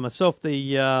for myself.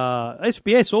 The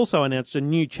SBS also announced a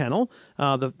new channel.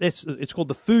 It's called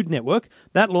the Food Network.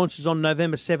 That launches on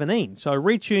November 17th. So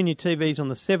retune your TVs on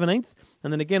the 17th,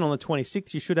 and then again on the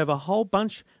 26th. You should have a whole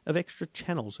bunch of extra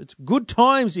channels. It's good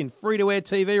times in free-to-air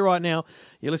TV right now.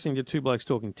 You're listening to Two Blokes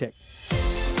Talking Tech.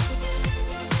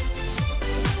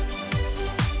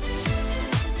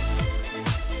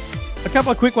 A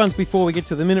couple of quick ones before we get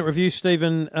to the minute review,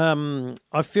 Stephen.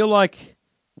 I feel like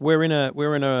we're in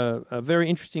a very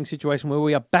interesting situation where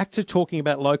we are back to talking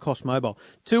about low cost mobile.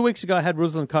 2 weeks ago, I had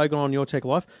Ruslan Kogan on Your Tech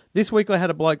Life. This week, I had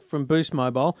a bloke from Boost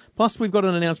Mobile. Plus, we've got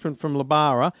an announcement from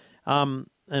Lebara,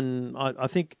 and I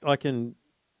think I can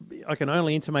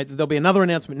only intimate that there'll be another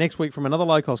announcement next week from another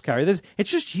low cost carrier.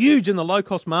 It's just huge in the low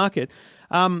cost market.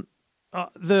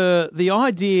 The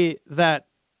idea that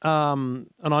and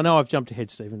I know I've jumped ahead,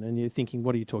 Stephen, and you're thinking,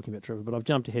 what are you talking about, Trevor? But I've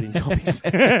jumped ahead in topics.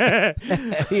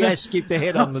 He has skipped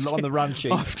ahead on the run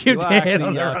sheet. I've skipped ahead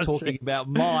on the run talking sheet.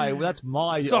 about that's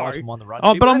my item on the run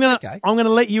sheet. But I'm going to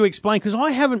let you explain, because I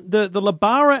haven't. The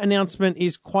Lebara announcement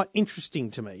is quite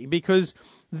interesting to me because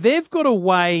they've got a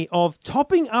way of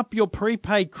topping up your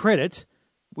prepaid credit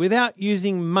without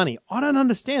using money. I don't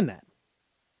understand that.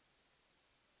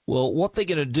 Well, what they're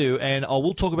going to do, and I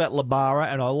will talk about Lebara,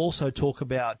 and I'll also talk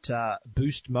about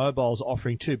Boost Mobile's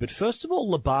offering too. But first of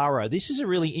all, Lebara, this is a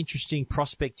really interesting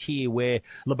prospect here where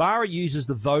Lebara uses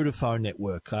the Vodafone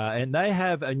network, and they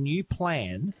have a new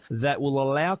plan that will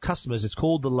allow customers, it's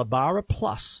called the Lebara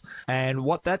Plus, and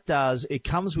what that does, it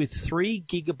comes with 3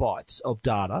 gigabytes of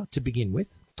data to begin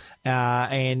with,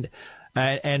 and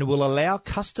will allow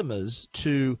customers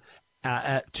to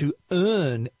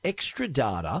earn extra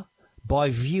data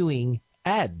by viewing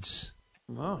ads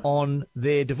on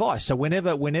their device. So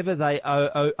whenever they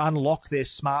unlock their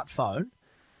smartphone,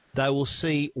 they will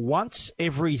see once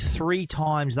every 3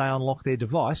 times they unlock their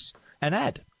device an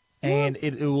ad. And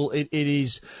it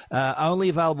is only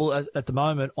available at the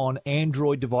moment on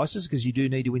Android devices because you do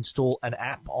need to install an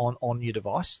app on your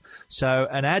device. So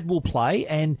an ad will play,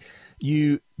 and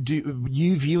you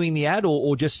viewing the ad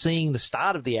or just seeing the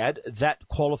start of the ad, that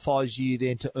qualifies you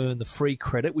then to earn the free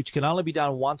credit, which can only be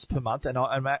done once per month. And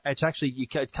it's actually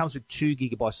it comes with 2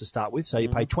 gigabytes to start with. So you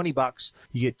pay $20,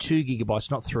 you get 2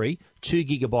 gigabytes, not 3. 2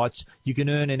 gigabytes. You can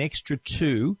earn an extra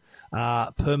 2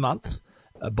 per month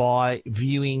by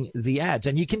viewing the ads.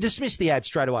 And you can dismiss the ad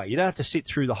straight away. You don't have to sit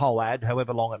through the whole ad,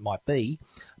 however long it might be,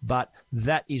 but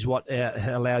that is what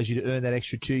allows you to earn that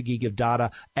extra 2 gig of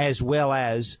data as well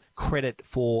as credit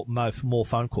for more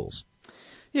phone calls.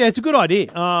 Yeah, it's a good idea.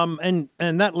 And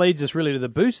that leads us really to the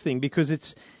Boost thing,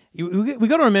 because we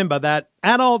got to remember that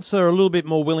adults are a little bit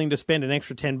more willing to spend an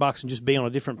extra $10 and just be on a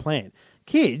different plan.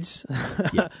 Kids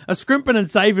are scrimping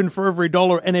and saving for every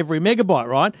dollar and every megabyte,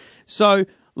 right? So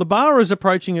Lebara is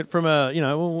approaching it from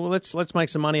let's make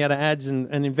some money out of ads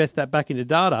and invest that back into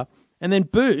data. And then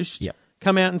Boost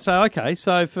come out and say, okay,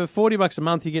 so for $40 a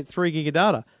month, you get 3 gig of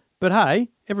data. But hey,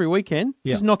 every weekend,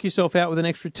 just knock yourself out with an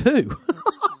extra 2.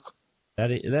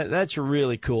 That's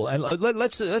really cool. And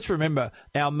let's remember,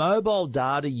 our mobile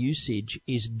data usage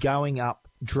is going up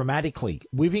dramatically.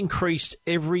 We've increased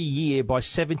every year by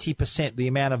 70% the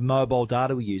amount of mobile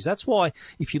data we use. That's why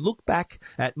if you look back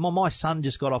at my son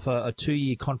just got off a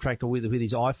 2-year contract with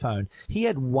his iPhone. He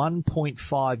had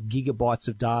 1.5 gigabytes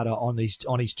of data on his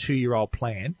 2-year-old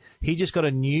plan. He just got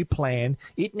a new plan.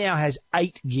 It now has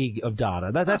 8 gig of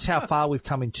data. That's how far we've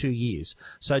come in 2 years.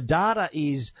 So data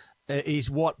is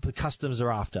what the customers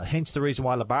are after. Hence the reason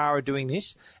why Lebara are doing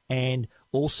this, and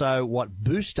also what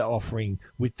Boost are offering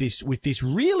with this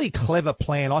really clever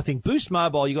plan. I think Boost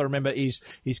Mobile, you got to remember, is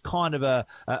kind of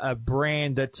a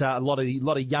brand that a lot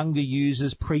of younger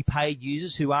users, prepaid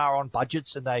users who are on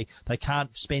budgets and they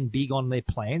can't spend big on their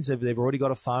plans. They've already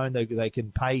got a phone. They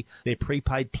can pay their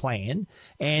prepaid plan.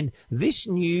 And this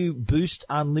new Boost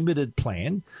Unlimited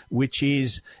plan,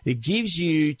 it gives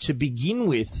you to begin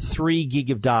with 3 gig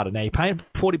of data. Now you're paying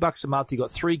 $40 a month. You've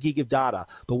got 3 gig of data.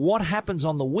 But what happens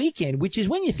on the weekend, which is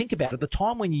when you think about it, the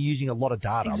time when you're using a lot of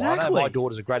data. Exactly. I know my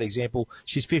daughter's a great example.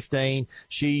 She's 15.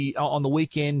 She on the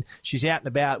weekend, she's out and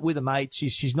about with her mates.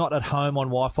 She's not at home on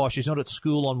Wi-Fi. She's not at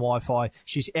school on Wi-Fi.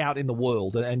 She's out in the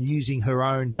world and using her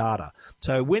own data.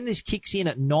 So when this kicks in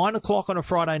at 9 o'clock on a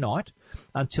Friday night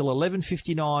until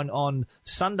 11:59 on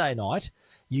Sunday night,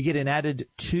 you get an added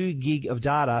 2 gig of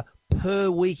data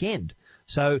per weekend.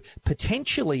 So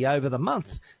potentially over the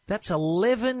month, that's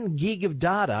 11 gig of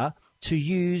data to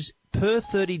use per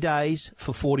 30 days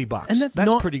for $40. And that's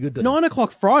pretty good. 9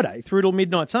 o'clock Friday through till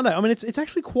midnight Sunday. I mean, it's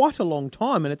actually quite a long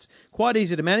time, and it's quite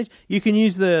easy to manage. You can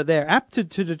use their app to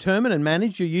determine and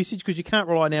manage your usage, because you can't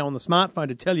rely now on the smartphone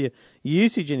to tell you your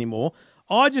usage anymore.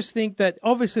 I just think that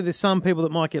obviously there's some people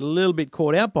that might get a little bit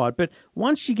caught out by it, but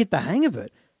once you get the hang of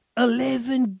it,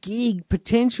 11 gig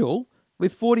potential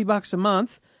with $40 a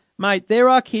month. Mate, there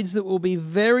are kids that will be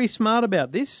very smart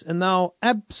about this, and they'll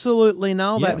absolutely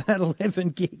nail that 11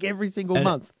 gig every single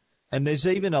month. And there's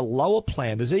even a lower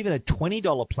plan. There's even a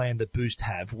 $20 plan that Boost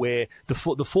have, where the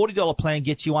 $40 plan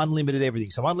gets you unlimited everything.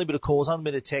 So unlimited calls,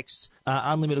 unlimited texts,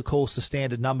 unlimited calls to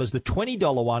standard numbers. The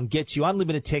 $20 one gets you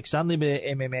unlimited text, unlimited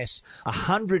MMS,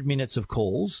 100 minutes of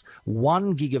calls,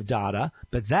 1 gig of data,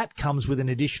 but that comes with an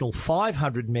additional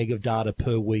 500 meg of data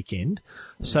per weekend.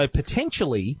 So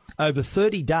potentially over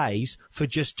 30 days for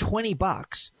just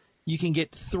 $20, you can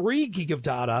get 3 gig of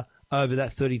data over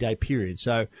that 30-day period.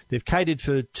 So they've catered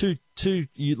for two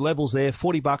levels there,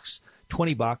 $40,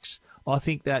 $20. I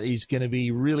think that is going to be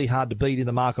really hard to beat in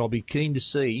the market. I'll be keen to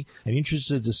see and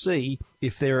interested to see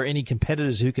if there are any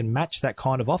competitors who can match that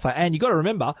kind of offer. And you've got to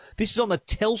remember, this is on the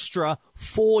Telstra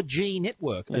 4G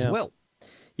network as well.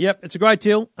 Yep, it's a great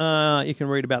deal. You can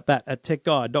read about that at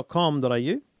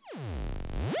techguide.com.au.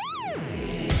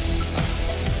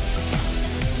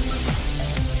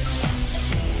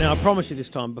 Now, I promise you this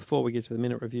time, before we get to the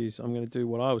minute reviews, I'm going to do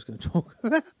what I was going to talk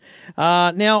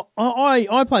about. Now,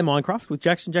 I play Minecraft with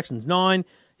Jackson. Jackson's 9.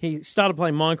 He started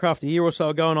playing Minecraft a year or so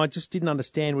ago, and I just didn't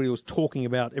understand what he was talking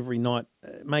about every night,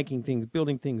 making things,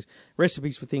 building things,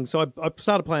 recipes for things. So I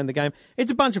started playing the game.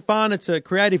 It's a bunch of fun. It's a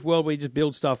creative world where you just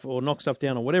build stuff or knock stuff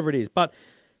down or whatever it is. But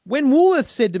when Woolworths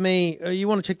said to me, you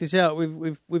want to check this out,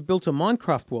 we've built a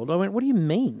Minecraft world, I went, what do you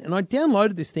mean? And I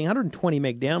downloaded this thing, 120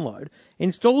 meg download,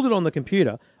 installed it on the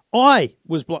computer. I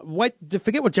was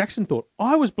forget what Jackson thought.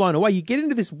 I was blown away. You get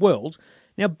into this world.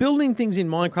 Now, building things in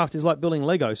Minecraft is like building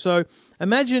Lego. So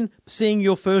imagine seeing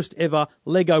your first ever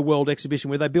Lego World exhibition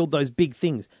where they build those big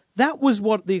things. That was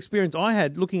what the experience I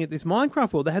had looking at this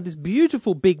Minecraft world. They had this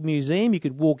beautiful big museum you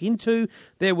could walk into.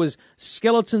 There was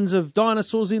skeletons of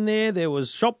dinosaurs in there. There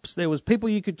was shops. There was people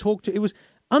you could talk to. It was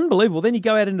unbelievable. Then you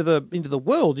go out into the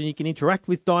world and you can interact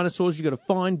with dinosaurs. You've got to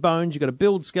find bones. You've got to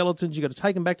build skeletons. You've got to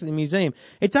take them back to the museum.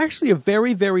 It's actually a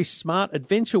very, very smart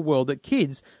adventure world that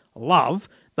kids love.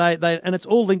 And it's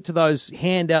all linked to those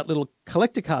handout little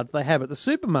collector cards they have at the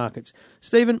supermarkets.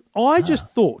 Stephen, I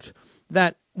just thought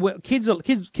that kids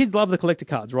love the collector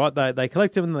cards, right? They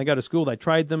collect them and they go to school. They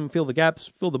trade them, fill the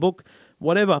gaps, fill the book,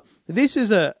 whatever. This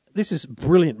is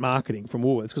brilliant marketing from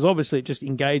Woolworths, because obviously it just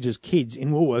engages kids in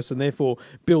Woolworths and therefore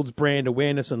builds brand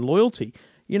awareness and loyalty.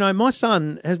 You know, my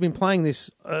son has been playing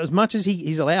this as much as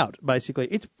he's allowed, basically.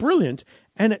 It's brilliant,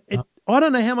 and I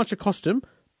don't know how much it cost him.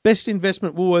 Best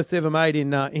investment Woolworths ever made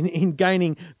in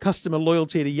gaining customer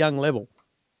loyalty at a young level.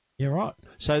 Yeah, right.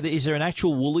 So is there an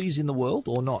actual Woolies in the world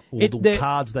or not? Or the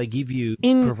cards they give you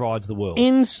provides the world?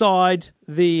 Inside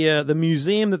The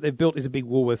museum that they've built is a big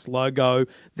Woolworths logo.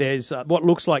 There's what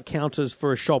looks like counters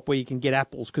for a shop where you can get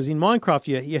apples, because in Minecraft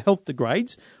your health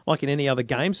degrades like in any other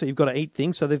game, so you've got to eat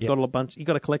things. So they've got a bunch. You've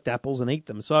got to collect apples and eat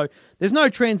them. So there's no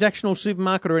transactional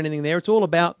supermarket or anything there. It's all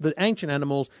about the ancient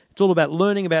animals. It's all about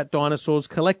learning about dinosaurs,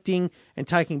 collecting and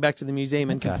taking back to the museum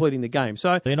and completing the game.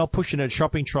 So you're not pushing a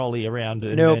shopping trolley around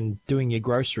and doing your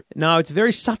grocery. No, it's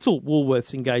very subtle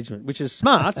Woolworths engagement, which is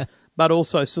smart. But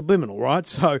also subliminal, right?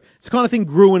 So it's the kind of thing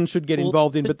Gruen should get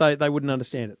involved in, but they wouldn't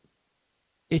understand it.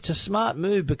 It's a smart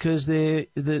move because the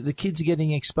kids are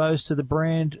getting exposed to the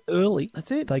brand early.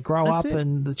 That's it. They grow up,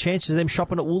 and the chances of them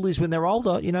shopping at Woolies when they're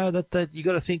older, that you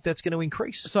got to think that's going to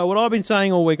increase. So what I've been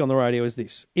saying all week on the radio is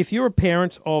this: if you're a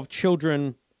parent of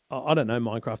children, I don't know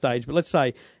Minecraft age, but let's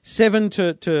say 7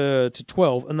 to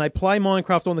 12, and they play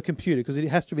Minecraft on the computer, because it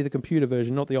has to be the computer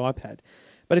version, not the iPad.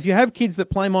 But if you have kids that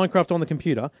play Minecraft on the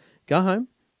computer, go home,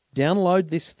 download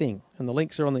this thing, and the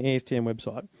links are on the EFTM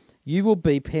website. You will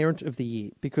be Parent of the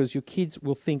Year, because your kids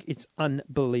will think it's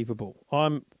unbelievable.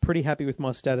 I'm pretty happy with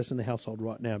my status in the household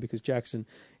right now, because Jackson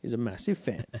is a massive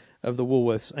fan of the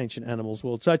Woolworths Ancient Animals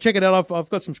world. So check it out. I've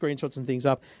got some screenshots and things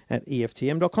up at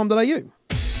EFTM.com.au.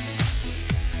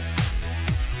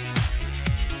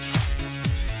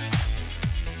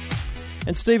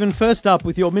 And Stephen, first up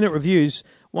with your minute reviews,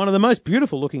 one of the most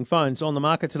beautiful looking phones on the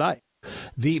market today.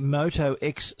 The Moto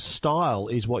X Style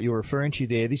is what you're referring to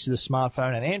there. This is a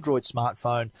smartphone, an Android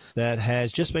smartphone that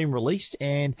has just been released,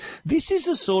 and this is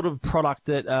the sort of product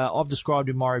that I've described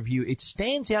in my review. It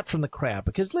stands out from the crowd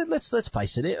because let's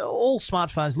face it, all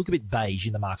smartphones look a bit beige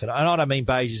in the market. And I don't mean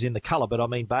beige as in the colour, but I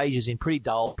mean beige as in pretty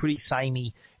dull, pretty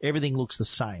samey. Everything looks the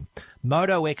same.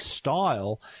 Moto X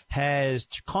Style has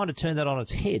kind of turned that on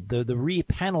its head. The rear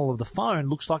panel of the phone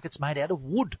looks like it's made out of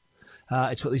wood.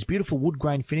 It's got this beautiful wood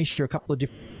grain finish. There are a couple of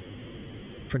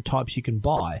different types you can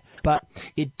buy, but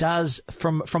it does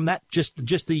from that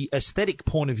just the aesthetic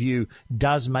point of view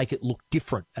does make it look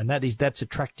different, and that's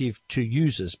attractive to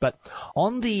users. But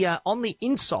on the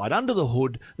inside, under the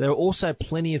hood, there are also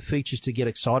plenty of features to get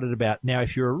excited about. Now,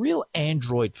 if you're a real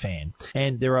Android fan,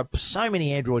 and there are so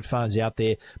many Android phones out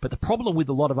there, but the problem with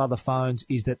a lot of other phones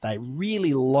is that they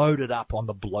really load it up on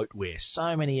the bloatware.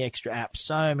 So many extra apps,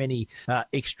 so many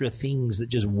extra things that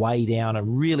just weigh down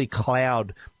and really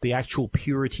cloud the actual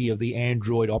purity of the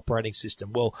Android operating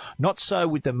system. Well, not so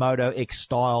with the Moto X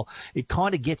Style. It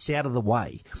kind of gets out of the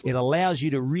way. It allows you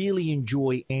to really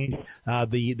enjoy, and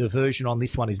the version on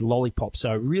this one is Lollipop,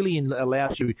 so it really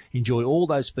allows you to enjoy all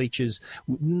those features.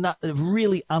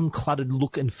 Really uncluttered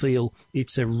look and feel.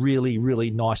 It's a really,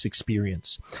 really nice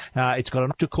experience. It's got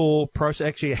an octa-core processor,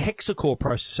 actually a hexa-core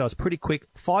processor, so it's pretty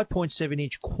quick.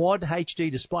 5.7-inch quad HD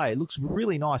display. It looks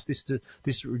really nice, this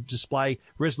display.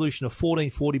 Resolution of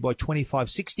 1440 by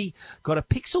 2560. Got a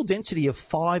pixel density of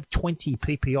 520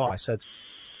 ppi, so it's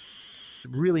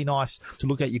really nice to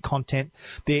look at your content.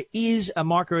 There is a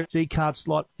micro SD card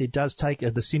slot. It does take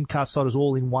the SIM card slot is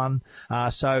all in one.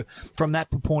 So from that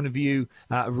point of view,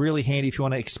 really handy if you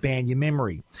want to expand your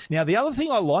memory. Now, the other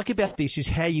thing I like about this is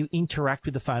how you interact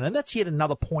with the phone, and that's yet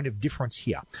another point of difference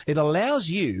here. It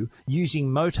allows you,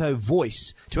 using Moto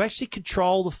Voice, to actually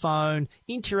control the phone,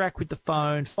 interact with the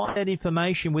phone, find out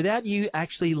information without you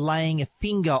actually laying a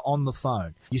finger on the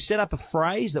phone. You set up a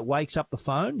phrase that wakes up the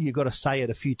phone. You've got to say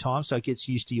it a few times so it gets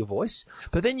used to your voice.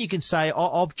 But then you can say,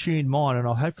 I've tuned mine, and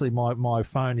hopefully my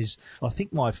phone is, I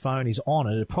think my phone is on,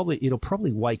 and it'll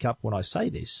probably wake up when I say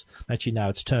this. Actually, no,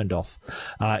 it's turned off.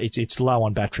 It's low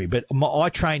on battery. But I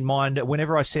trained mine,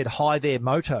 whenever I said, "Hi there,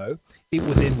 Moto," it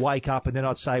would then wake up, and then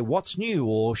I'd say, "What's new?"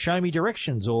 or "Show me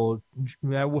directions," or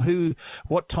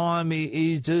what time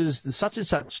does the such and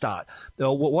such start?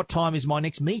 Or what time is my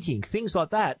next meeting? Things like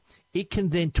that. It can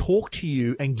then talk to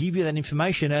you and give you that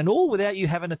information, and all without you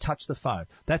having to touch the phone.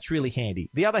 That's really handy.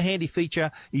 The other handy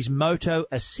feature is Moto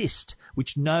Assist,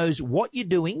 which knows what you're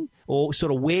doing, or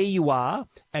sort of where you are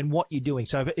and what you're doing.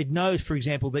 So it knows, for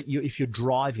example, that if you're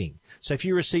driving. So if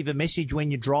you receive a message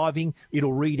when you're driving,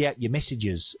 it'll read out your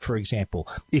messages, for example.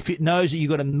 If it knows that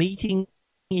you've got a meeting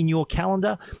in your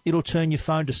calendar, it'll turn your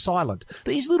phone to silent.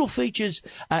 These little features,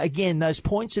 again, those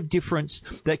points of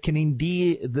difference that can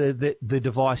endear the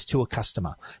device to a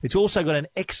customer. It's also got an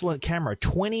excellent camera,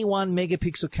 21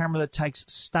 megapixel camera that takes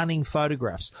stunning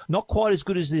photographs. Not quite as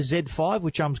good as the Z5,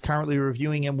 which I'm currently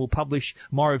reviewing and will publish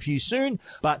my review soon,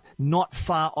 but not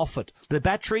far off it. The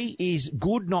battery is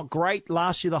good, not great,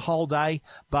 lasts you the whole day,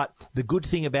 but the good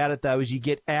thing about it, though, is you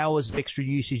get hours of extra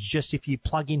usage. Just if you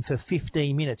plug in for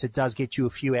 15 minutes, it does get you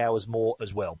a few hours more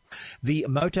as well. The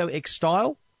Moto X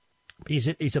Style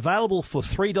is available for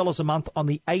 $3 a month on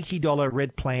the $80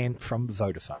 red plan from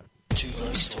Vodafone. Two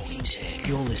Blokes Talking Tech.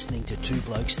 You're listening to Two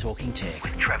Blokes Talking Tech.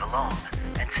 With Trevor Long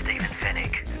and Stephen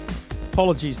Fennick.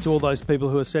 Apologies to all those people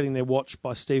who are setting their watch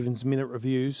by Stephen's minute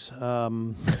reviews. But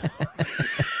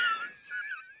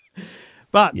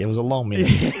Yeah, it was a long minute.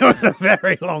 it was a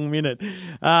very long minute.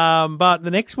 But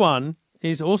the next one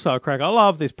is also a crack. I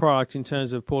love this product in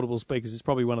terms of portable speakers. It's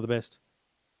probably one of the best.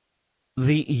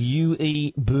 The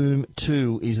UE Boom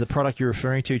 2 is the product you're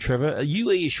referring to, Trevor.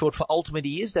 UE is short for Ultimate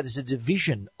Ears. That is a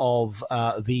division of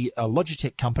the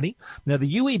Logitech company. Now, the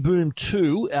UE Boom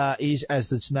 2 is,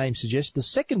 as its name suggests, the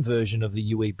second version of the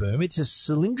UE Boom. It's a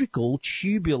cylindrical,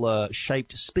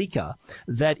 tubular-shaped speaker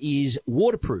that is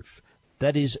waterproof.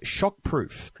 That is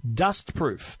shockproof,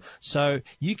 dustproof. So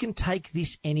you can take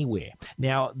this anywhere.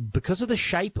 Now, because of the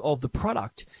shape of the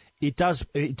product, it does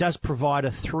provide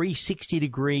a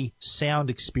 360-degree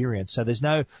sound experience. So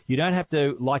you don't have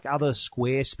to, like other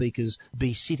square speakers,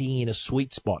 be sitting in a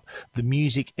sweet spot. The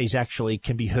music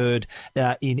can be heard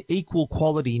in equal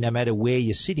quality no matter where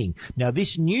you're sitting. Now,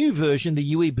 this new version, the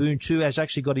UE Boom 2, has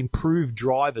actually got improved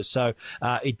drivers. So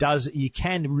you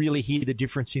can really hear the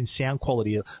difference in sound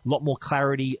quality, a lot more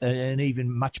clarity and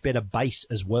even much better bass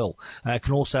as well. It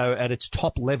can also, at its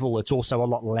top level, it's also a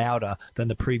lot louder than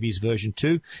the previous version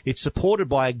 2. It's supported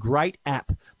by a great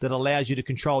app that allows you to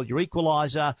control your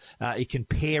equalizer. It can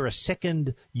pair a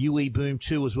second UE Boom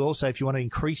 2 as well. So if you want to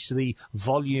increase the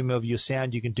volume of your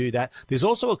sound, you can do that. There's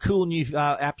also a cool new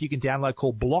app you can download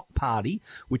called Block Party,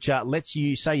 which lets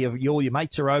you say all your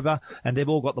mates are over and they've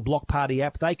all got the Block Party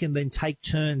app. They can then take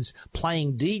turns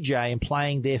playing DJ and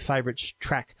playing their favorite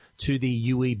track to the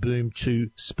UE Boom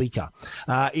 2 speaker.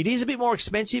 It is a bit more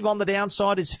expensive on the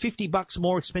downside. It's $50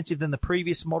 more expensive than the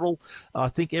previous model. I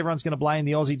think everyone's going to blame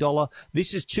the Aussie dollar.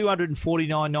 This is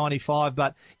 $249.95,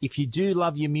 but if you do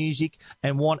love your music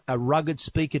and want a rugged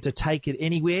speaker to take it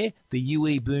anywhere, the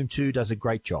UE Boom 2 does a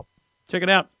great job. Check it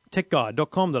out,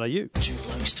 techguide.com.au. Two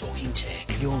Blokes Talking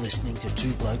Tech. You're listening to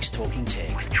Two Blokes Talking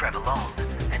Tech. With Trevor Long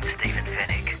and Stephen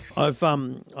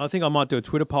Fennick. I think I might do a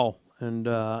Twitter poll and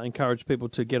encourage people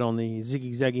to get on the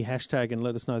Ziggy Zaggy hashtag and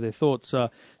let us know their thoughts.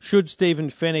 Should Stephen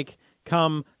Fennick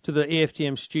come to the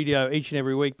EFTM studio each and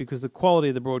every week, because the quality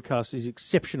of the broadcast is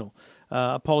exceptional.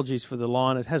 Apologies for the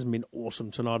line. It hasn't been awesome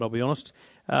tonight, I'll be honest.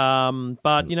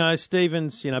 But,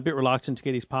 Stephen's, a bit reluctant to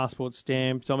get his passport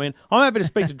stamped. I mean, I'm happy to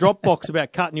speak to Dropbox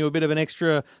about cutting you a bit of an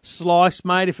extra slice,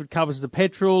 mate, if it covers the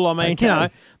petrol. I mean,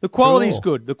 the quality's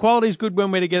good. The quality's good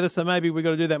when we're together, so maybe we've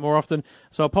got to do that more often.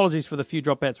 So apologies for the few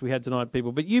dropouts we had tonight,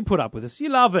 people. But you put up with us. You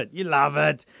love it. You love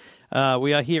it.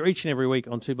 We are here each and every week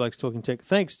on Two Blokes Talking Tech.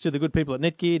 Thanks to the good people at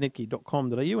Netgear,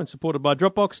 netgear.com.au, and supported by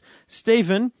Dropbox.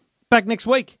 Stephen, back next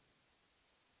week.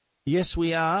 Yes,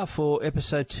 we are for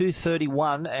episode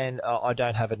 231, and I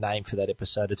don't have a name for that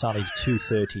episode. It's only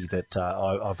 230 that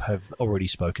I have already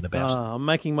spoken about. I'm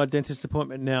making my dentist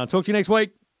appointment now. Talk to you next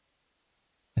week.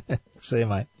 See you,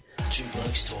 mate. Two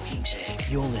Blokes Talking Tech.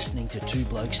 You're listening to Two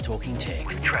Blokes Talking Tech.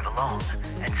 With Trevor Long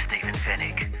and Stephen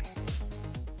Fennick.